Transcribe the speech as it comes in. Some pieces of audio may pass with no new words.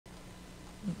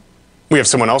we have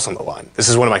someone else on the line. This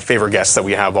is one of my favorite guests that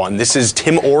we have on. This is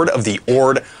Tim Ord of the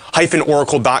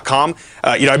ord-oracle.com.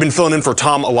 I've been filling in for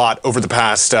Tom a lot over the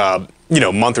past,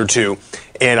 month or two,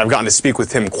 and I've gotten to speak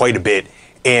with him quite a bit.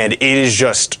 And it is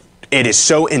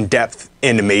so in-depth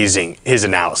and amazing, his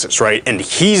analysis, right? And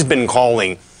he's been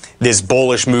calling this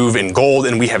bullish move in gold,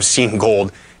 and we have seen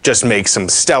gold just make some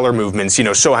stellar movements.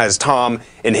 So has Tom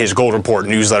in his Gold Report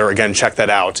newsletter. Again, check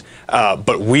that out.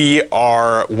 But we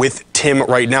are with Tim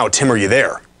right now. Tim, are you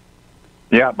there?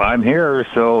 Yeah, I'm here,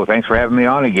 so thanks for having me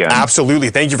on again.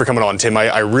 Absolutely. Thank you for coming on, Tim.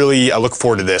 I really look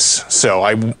forward to this. So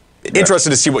I'm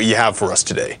interested to see what you have for us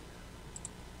today.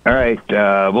 All right,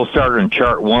 we'll start on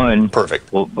chart one.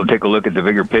 Perfect. We'll take a look at the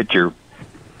bigger picture.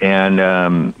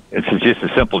 And it's just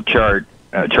a simple chart.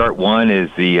 Chart one is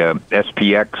the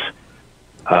SPX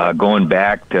going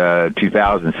back to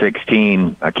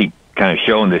 2016. I keep kind of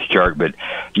showing this chart, but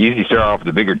you usually start off with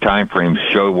the bigger time frames,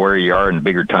 show where you are in the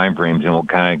bigger time frames, and we'll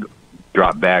kind of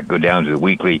drop back, go down to the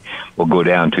weekly. We'll go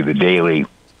down to the daily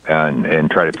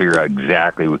and try to figure out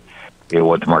exactly what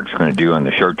the market's going to do on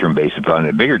the short-term basis. On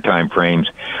the bigger time frames,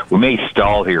 we may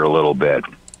stall here a little bit.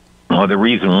 Well, the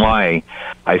reason why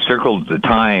I circled the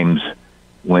times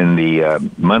when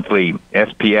the monthly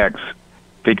SPX,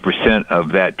 50%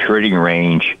 of that trading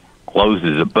range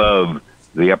closes above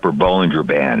the upper Bollinger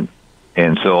Band.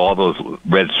 And so all those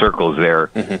red circles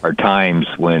there are times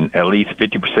when at least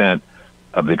 50%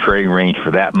 of the trading range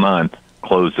for that month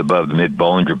closed above the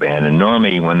mid-Bollinger Band. And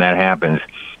normally when that happens,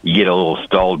 you get a little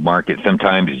stalled market.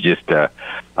 Sometimes it's just a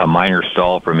minor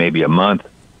stall for maybe a month.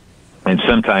 And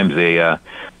sometimes they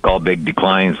call big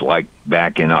declines, like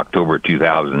back in October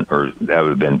 2000, or that would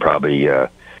have been probably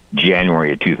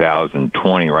January of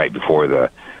 2020, right before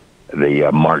the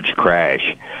March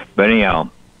crash. But anyhow,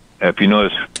 if you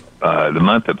notice, the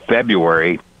month of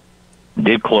February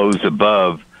did close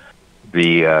above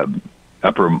the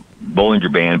upper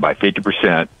Bollinger Band by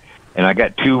 50%. And I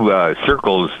got two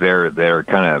circles there that are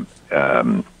kind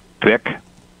of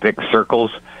thick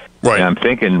circles. Right. And I'm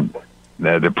thinking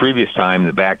the previous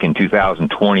time, back in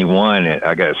 2021,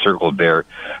 I got it circled there.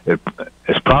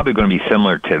 It's probably going to be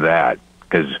similar to that,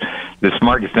 because this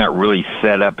market's not really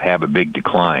set up to have a big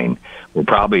decline. We're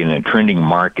probably in a trending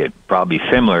market, probably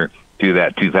similar to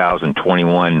that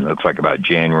 2021, looks like about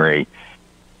January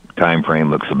time frame,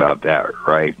 looks about that,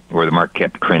 right, where the market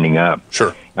kept trending up.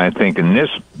 Sure. I think in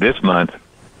this month,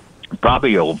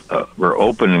 probably we're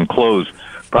open and close,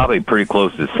 probably pretty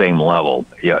close to the same level.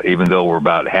 Yeah, even though we're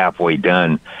about halfway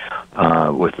done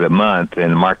with the month,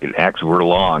 and the market actually we're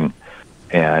long,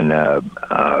 and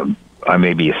I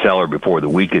may be a seller before the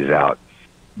week is out.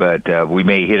 But we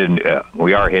may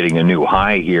we are hitting a new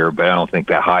high here, but I don't think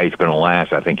that high is going to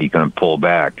last. I think he's going to pull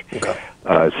back. Okay.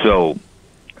 So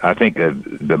I think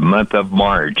the month of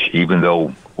March, even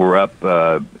though we're up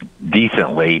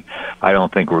decently, I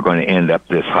don't think we're going to end up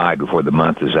this high before the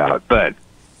month is out. But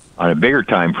on a bigger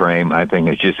time frame, I think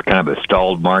it's just kind of a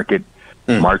stalled market.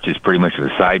 March is pretty much a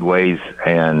sideways,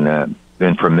 and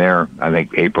then from there, I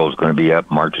think April is going to be up,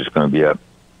 March is going to be up.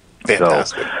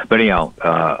 Fantastic. So, but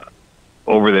anyhow,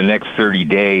 over the next 30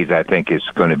 days, I think it's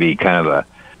going to be kind of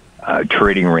a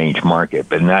trading range market,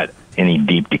 but not any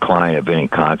deep decline of any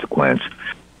consequence.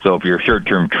 So if you're a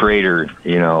short-term trader,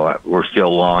 we're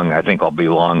still long. I think I'll be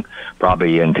long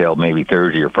probably until maybe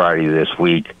Thursday or Friday this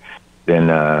week. Then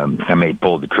I may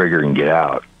pull the trigger and get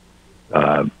out.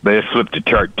 But let's flip to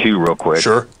chart two real quick.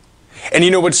 Sure. And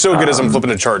what's so good as I'm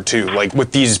flipping to chart two, like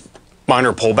with these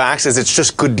minor pullbacks, is it's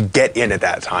just good to get in at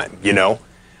that time,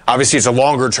 Obviously, it's a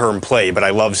longer-term play, but I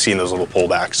love seeing those little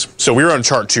pullbacks. So we're on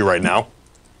chart two right now.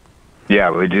 Yeah,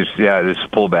 this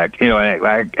pullback.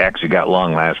 I actually got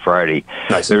long last Friday.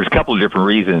 Nice. There's a couple of different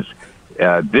reasons.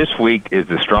 This week is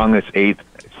the strongest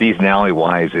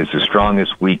seasonality-wise, is the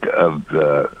strongest week of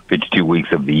the 52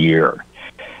 weeks of the year.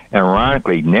 And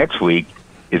ironically, next week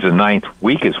is the 9th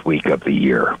weakest week of the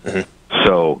year.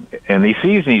 So, and these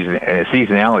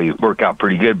seasonalities work out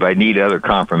pretty good, but I need other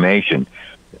confirmation,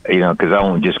 because I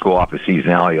won't just go off of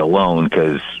seasonality alone,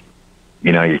 because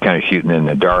you're kind of shooting in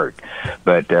the dark.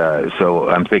 But so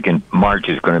I'm thinking March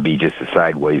is going to be just a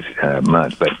sideways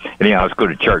month. But anyhow, let's go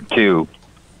to chart two.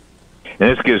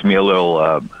 And this gives me a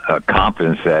little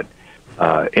confidence that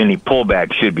any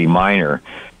pullback should be minor.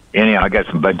 Anyhow, I got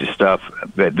some bunch of stuff.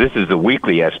 But this is the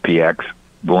weekly SPX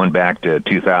going back to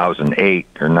 2008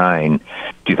 or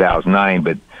 2009.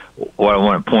 But what I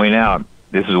want to point out,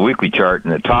 this is a weekly chart,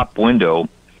 and the top window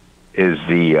is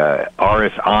the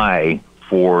RSI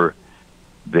for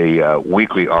the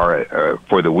weekly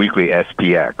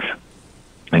SPX.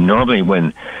 And normally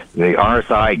when the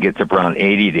RSI gets up around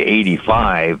 80 to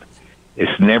 85,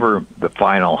 it's never the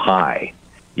final high.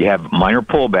 You have minor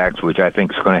pullbacks, which I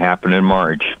think is going to happen in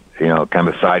March, kind of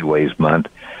a sideways month,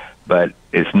 but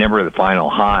it's never the final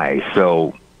high.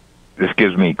 So this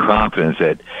gives me confidence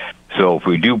so if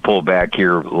we do pull back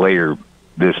here later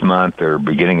this month or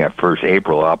beginning at 1st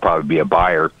April, I'll probably be a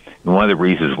buyer. And one of the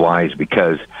reasons why is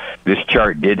because this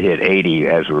chart did hit 80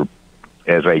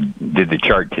 as I did the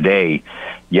chart today.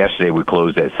 Yesterday we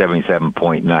closed at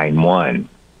 77.91.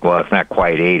 Well, it's not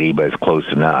quite 80, but it's close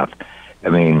enough. I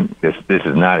mean, this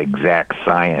is not exact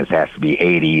science. It has to be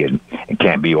 80 and it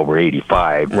can't be over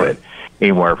 85, but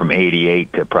anywhere from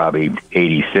 88 to probably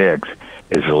 86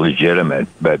 is legitimate.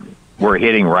 But we're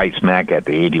hitting right smack at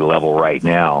the 80 level right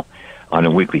now on a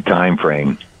weekly time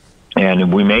frame.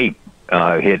 And we may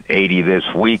hit 80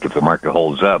 this week if the market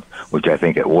holds up, which I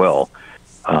think it will.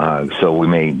 So we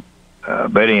may,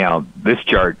 but anyhow, this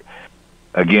chart,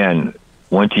 again,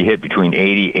 once you hit between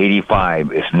 80,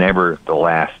 85, it's never the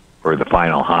last or the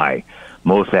final high.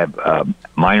 Most have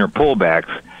minor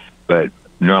pullbacks, but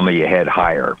normally you head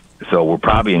higher. So we're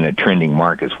probably in a trending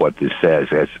market is what this says,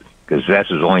 because that's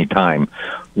the only time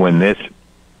when this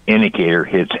indicator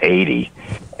hits 80.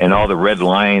 And all the red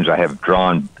lines I have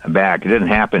drawn back, it doesn't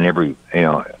happen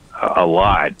a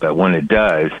lot, but when it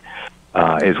does,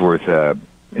 is worth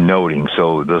noting.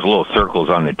 So those little circles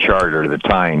on the chart are the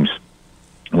times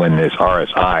when this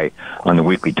RSI on the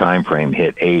weekly time frame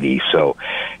hit 80. So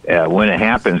when it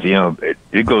happens,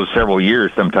 it goes several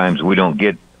years. Sometimes we don't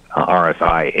get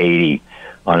RSI 80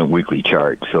 on a weekly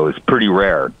chart, so it's pretty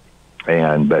rare.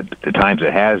 But the times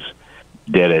it has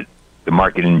did it, the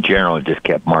market in general just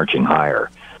kept marching higher.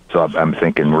 So I'm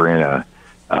thinking we're in a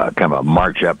kind of a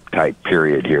march up type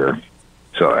period here.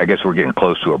 So I guess we're getting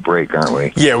close to a break, aren't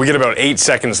we? Yeah, we get about 8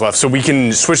 seconds left, so we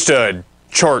can switch to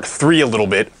chart 3 a little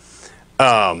bit.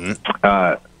 All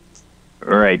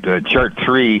right, chart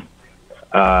 3.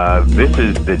 This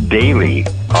is the daily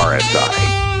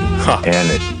RSI.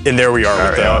 And there we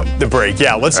are with the break.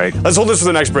 Yeah, let's hold this for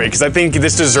the next break, because I think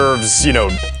this deserves,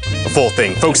 a full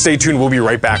thing. Folks, stay tuned. We'll be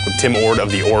right back with Tim Ord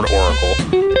of the Ord Oracle.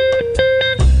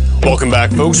 Welcome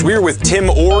back, folks. We're with Tim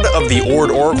Ord of the Ord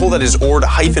Oracle. That is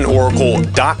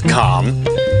ord-oracle.com.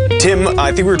 Tim,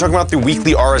 I think we were talking about the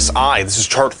weekly RSI. This is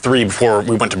chart 3 before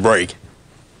we went to break.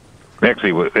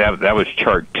 Actually, that was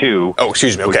chart 2. Oh,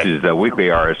 excuse me. Okay. Which is the weekly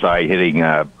RSI hitting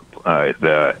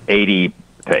the 80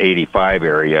 to 85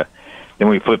 area. Then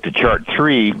we flip to chart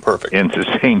 3. Perfect. And it's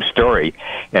the same story.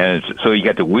 And so you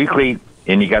got the weekly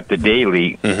and you got the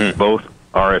daily, both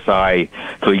RSI.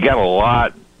 So you got a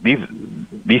lot.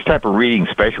 These type of readings,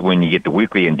 especially when you get the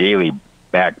weekly and daily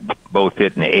back both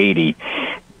hitting 80,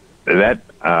 that's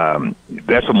a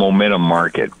momentum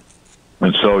market.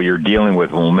 And so you're dealing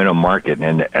with a momentum market,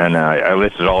 and I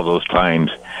listed all those times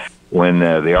when the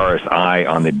RSI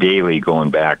on the daily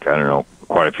going back, I don't know,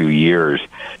 quite a few years.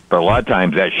 But a lot of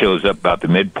times that shows up about the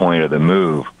midpoint of the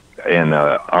move. And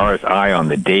the RSI on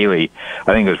the daily, I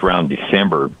think it was around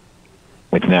December,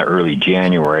 it's not early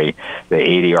January, the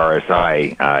 80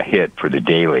 RSI hit for the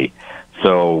daily.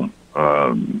 So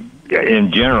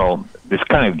in general, this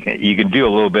kind of, you can do a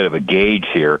little bit of a gauge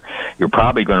here. You're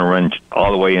probably going to run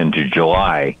all the way into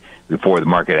July before the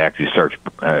market actually starts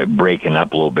breaking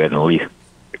up a little bit and at least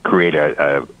create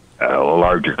a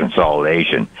larger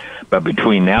consolidation. But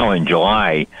between now and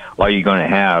July, all you're going to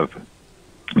have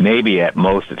maybe at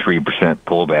most a 3%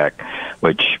 pullback,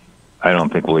 which I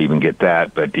don't think we'll even get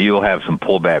that, but you'll have some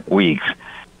pullback weeks,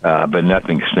 but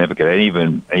nothing significant. And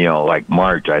even, like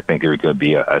March, I think there's going to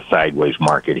be a sideways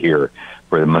market here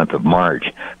for the month of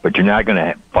March, but you're not going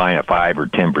to find a 5 or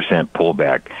 10%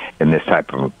 pullback in this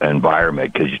type of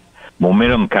environment because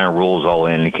momentum kind of rules all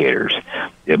indicators.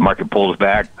 If market pulls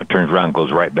back, it turns around and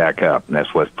goes right back up, and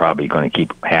that's what's probably going to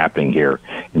keep happening here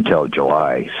until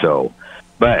July. So,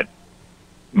 but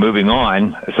moving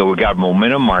on, so we got a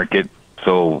momentum market,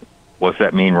 so what's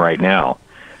that mean right now?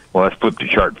 Well, let's flip to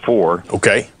chart 4.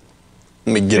 Okay.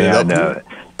 Let me get it up.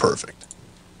 Perfect.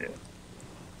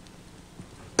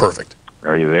 Perfect.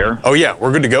 Are you there? Oh, yeah.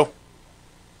 We're good to go.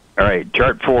 All right.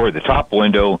 Chart 4, the top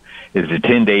window is the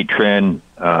 10-day trend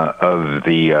of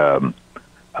the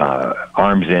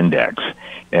ARMS index.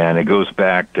 And it goes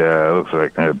back to, looks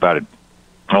like about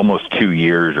almost 2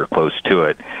 years or close to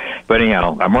it. But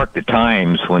anyhow, I marked the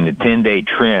times when the 10-day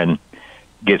trend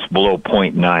gets below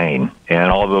 0.9,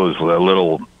 and all those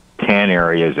little tan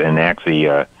areas, and actually,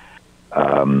 the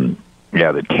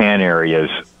tan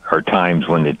areas are times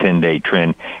when the 10-day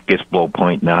trend gets below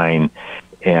 0.9,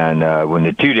 and when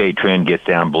the 2-day trend gets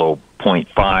down below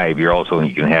 0.5,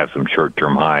 you can have some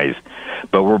short-term highs.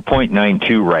 But we're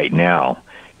 0.92 right now,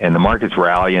 and the market's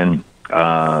rallying.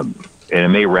 and it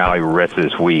may rally the rest of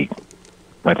this week.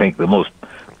 I think the most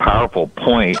powerful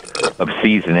point of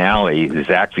seasonality is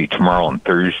actually tomorrow and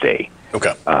Thursday.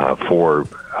 Okay.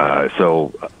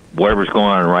 So whatever's going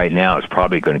on right now is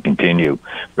probably going to continue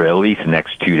for at least the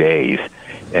next 2 days.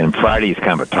 And Friday is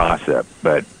kind of a toss-up,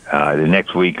 but the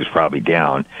next week is probably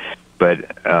down. But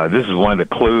this is one of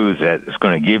the clues that it's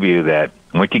going to give you that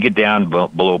once you get down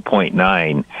below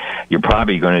 0.9, you're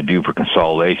probably going to do for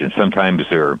consolidation. Sometimes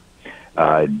they're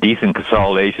decent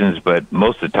consolidations, but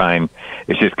most of the time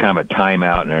it's just kind of a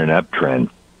timeout and an uptrend.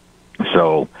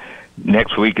 So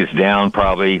next week is down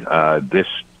probably. This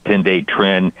 10-day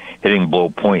trend hitting below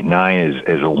 0.9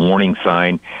 is a warning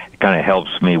sign. It kind of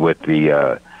helps me with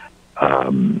the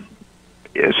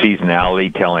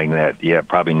seasonality, telling that, yeah,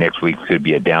 probably next week could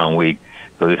be a down week.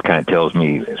 So this kind of tells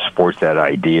me, supports that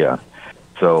idea.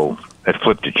 So let's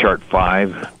flip to chart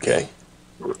 5. Okay.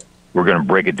 We're going to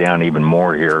break it down even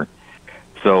more here.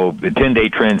 So the 10-day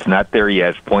trend's not there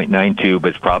yet. It's 0.92, but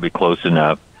it's probably close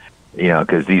enough,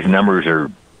 because these numbers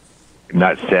are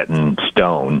not set in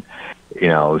stone.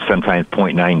 Sometimes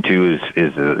 0.92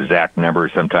 is the exact number.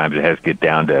 Sometimes it has to get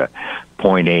down to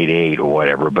 0.88 or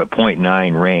whatever. But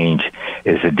 0.9 range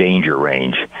is a danger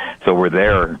range. So we're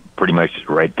there, pretty much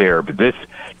right there. But this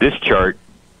chart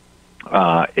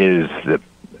is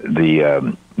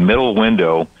the middle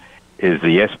window is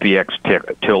the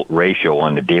SPX tilt ratio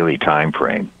on the daily time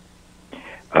frame.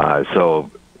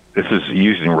 So this is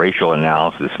using racial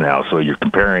analysis now. So you're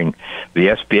comparing the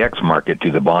SPX market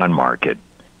to the bond market.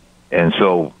 And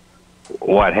so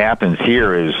what happens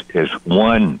here is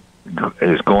one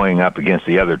is going up against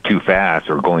the other too fast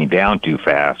or going down too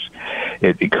fast.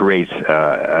 It creates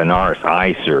an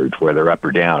RSI surge where they're up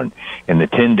or down. And the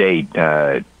 10-day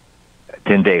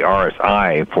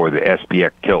RSI for the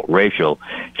SPX tilt ratio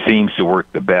seems to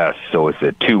work the best. So it's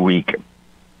a 2-week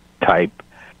type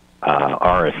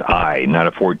RSI, not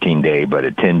a 14-day, but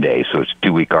a 10-day. So it's a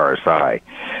 2-week RSI.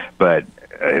 But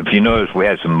if you notice, we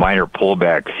had some minor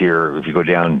pullbacks here. If you go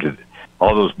down to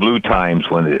all those blue times,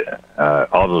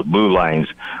 all those blue lines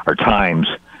are times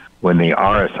when the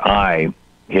RSI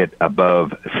hit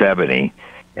above 70,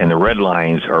 and the red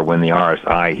lines are when the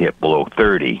RSI hit below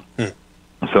 30.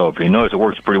 So if you notice, it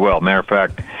works pretty well. Matter of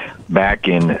fact, back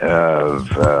in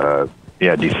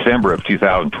December of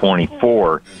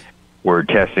 2024, we're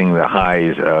testing the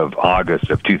highs of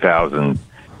August of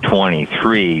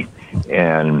 2023,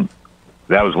 and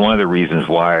that was one of the reasons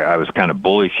why I was kind of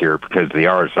bullish here, because the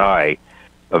RSI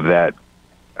of that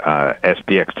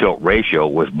SPX tilt ratio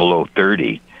was below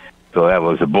 30. So that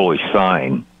was a bullish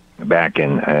sign back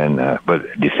in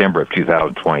December of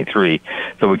 2023.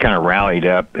 So we kind of rallied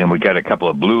up, and we got a couple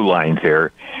of blue lines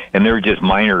there, and they were just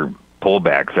minor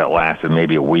pullbacks that lasted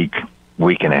maybe a week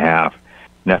and a half,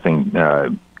 nothing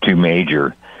too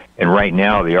major. And right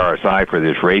now the RSI for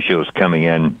this ratio is coming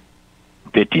in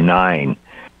 59.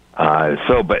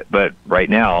 But right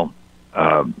now,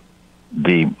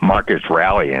 the market's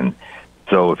rallying.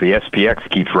 So if the SPX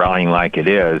keeps rallying like it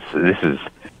is, this is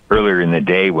earlier in the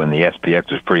day when the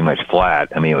SPX was pretty much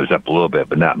flat. I mean, it was up a little bit,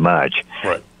 but not much.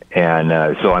 Right.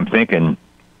 And so I'm thinking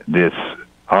this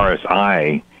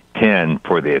RSI 10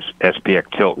 for this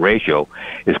SPX tilt ratio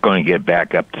is going to get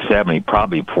back up to 70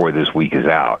 probably before this week is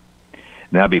out.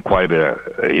 And that'll be quite a bit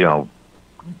of,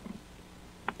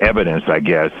 evidence, I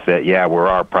guess, that, we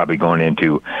are probably going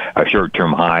into a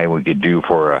short-term high we could do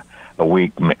for a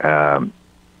week, a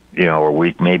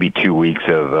week, maybe 2 weeks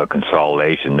of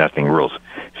consolidation, nothing real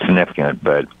significant,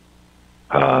 but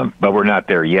we're not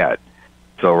there yet.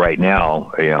 So right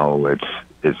now, it's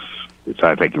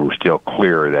I think we're still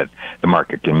clear that the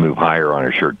market can move higher on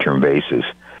a short-term basis.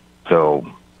 So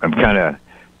I'm kind of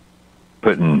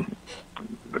putting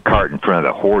the cart in front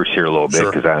of the horse here a little bit,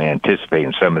 because I'm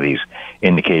anticipating some of these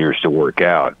indicators to work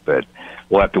out, but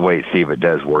we'll have to wait and see if it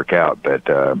does work out. But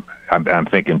I'm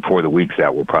thinking for the weeks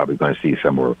out, we're probably going to see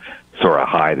somewhere sort of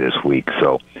high this week.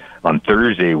 So on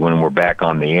Thursday, when we're back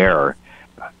on the air,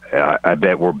 I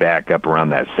bet we're back up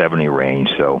around that 70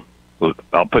 range. So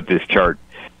I'll put this chart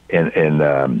in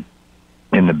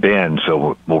the bin,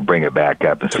 so we'll bring it back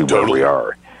up and see where we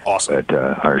are. Awesome.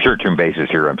 But on a short-term basis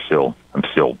here, I'm still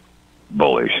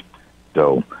bullish.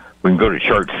 So we can go to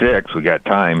chart 6. We got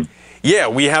time. Yeah,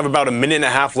 we have about a minute and a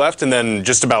half left, and then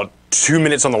just about 2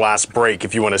 minutes on the last break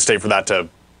if you want to stay for that to,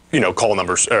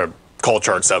 call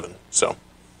chart 7. So.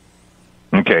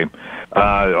 Okay.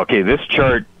 This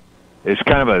chart is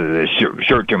kind of a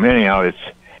short term. Anyhow, it's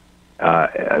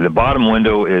the bottom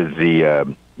window is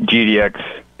the GDX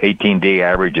 18-day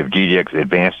average of GDX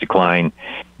advanced decline.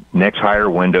 Next higher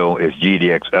window is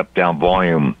GDX up-down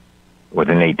volume with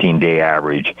an 18-day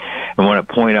average. I want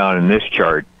to point out in this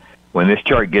chart, when this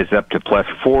chart gets up to plus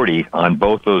 40 on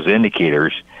both those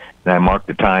indicators, and I mark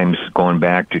the times going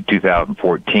back to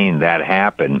 2014, that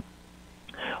happened.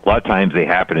 A lot of times they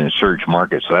happen in surge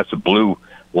markets, so that's a blue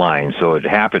line. So it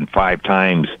happened 5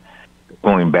 times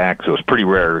going back, so it's pretty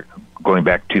rare. Going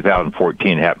back to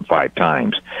 2014, it happened 5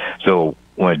 times. So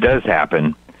when it does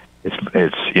happen,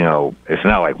 it's you know, it's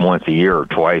not like once a year or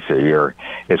twice a year.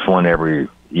 It's one every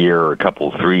year or a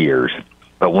couple, 3 years.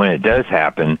 But when it does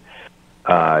happen,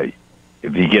 if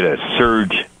you get a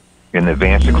surge in the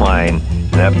advanced decline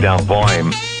and up-down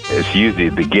volume, it's usually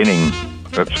the beginning.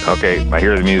 Oops, okay, I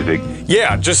hear the music.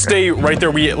 Yeah, just stay right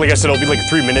there. Like I said, it'll be like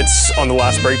 3 minutes on the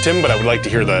last break, Tim, but I would like to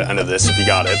hear the end of this if you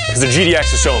got it, because the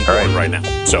GDX is so important right now.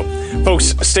 So,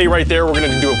 folks, stay right there. We're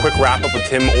going to do a quick wrap-up with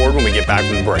Tim Ord when we get back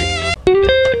from the break.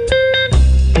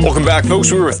 Welcome back,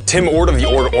 folks. We were with Tim Ord of the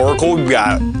Ord Oracle. We've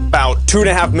got about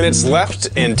 2.5 minutes left,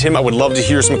 and Tim, I would love to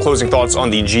hear some closing thoughts on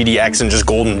the GDX and just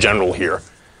gold in general here.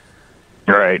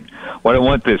 All right. Well, I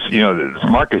want this, you know, this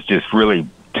market's just really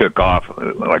took off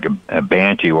like a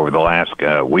banshee over the last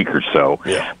week or so.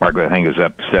 Yeah. Market, I think, is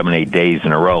up 7-8 days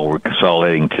in a row. We're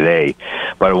consolidating today.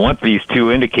 But I want these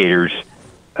two indicators,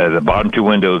 the bottom two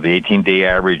windows, the 18-day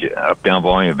average, up-down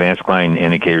volume, advanced decline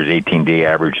indicators, 18-day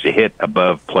average, to hit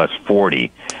above plus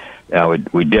 40.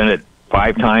 We did it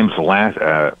 5 times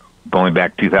going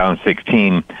back to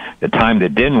 2016. The time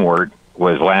that didn't work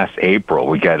was last April.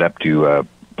 We got up to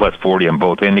plus 40 on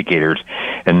both indicators.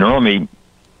 And normally,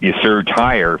 you surge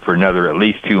higher for another at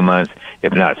least 2 months,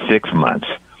 if not 6 months.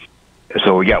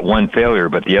 So we got 1 failure,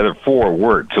 but the other 4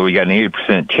 worked. So we got an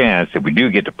 80% chance, if we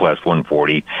do get to plus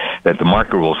 140, that the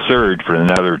market will surge for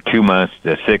another 2 months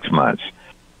to 6 months.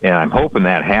 And I'm hoping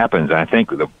that happens. I think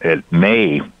it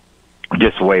may,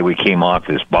 just the way we came off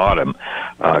this bottom,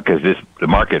 because the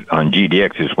market on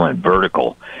GDX just went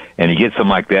vertical. And you get something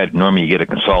like that, normally you get a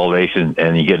consolidation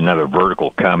and you get another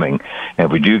vertical coming. And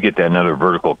if we do get that another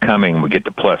vertical coming, we get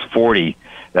to plus 40,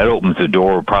 that opens the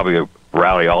door, probably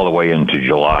rally all the way into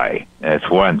July. That's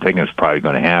what I'm thinking is probably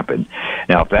going to happen.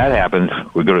 Now, if that happens,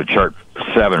 we go to chart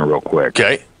 7 real quick.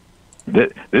 Okay.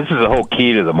 This is the whole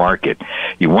key to the market.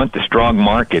 You want the strong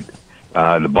market.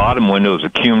 The bottom window is a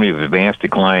cumulative advanced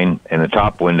decline, and the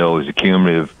top window is a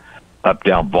cumulative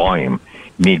up-down volume.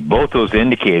 You need both those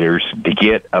indicators to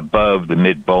get above the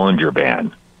mid-Bollinger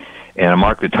Band. And I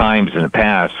marked the times in the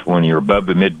past when you're above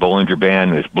the mid-Bollinger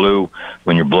Band, it's blue.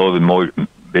 When you're below the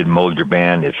mid-Bollinger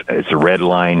Band, it's a red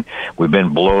line. We've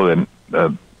been below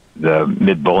the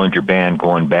mid-Bollinger Band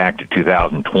going back to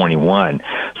 2021.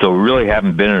 So we really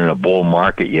haven't been in a bull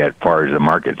market yet as far as the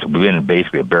markets. We've been in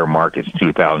basically a bear market since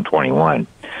 2021.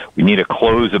 We need a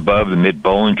close above the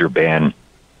mid-Bollinger Band.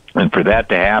 And for that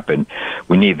to happen,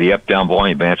 we need the up-down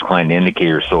volume advanced decline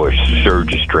indicator, so a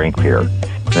surge of strength here.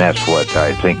 And that's what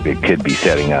I think they could be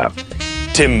setting up.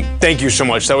 Tim, thank you so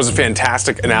much. That was a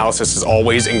fantastic analysis as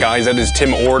always. And guys, that is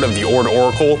Tim Ord of the Ord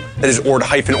Oracle. That is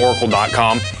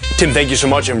ord-oracle.com. Tim, thank you so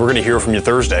much, and we're going to hear from you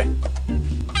Thursday.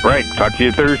 Right. Talk to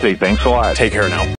you Thursday. Thanks a lot. Take care now.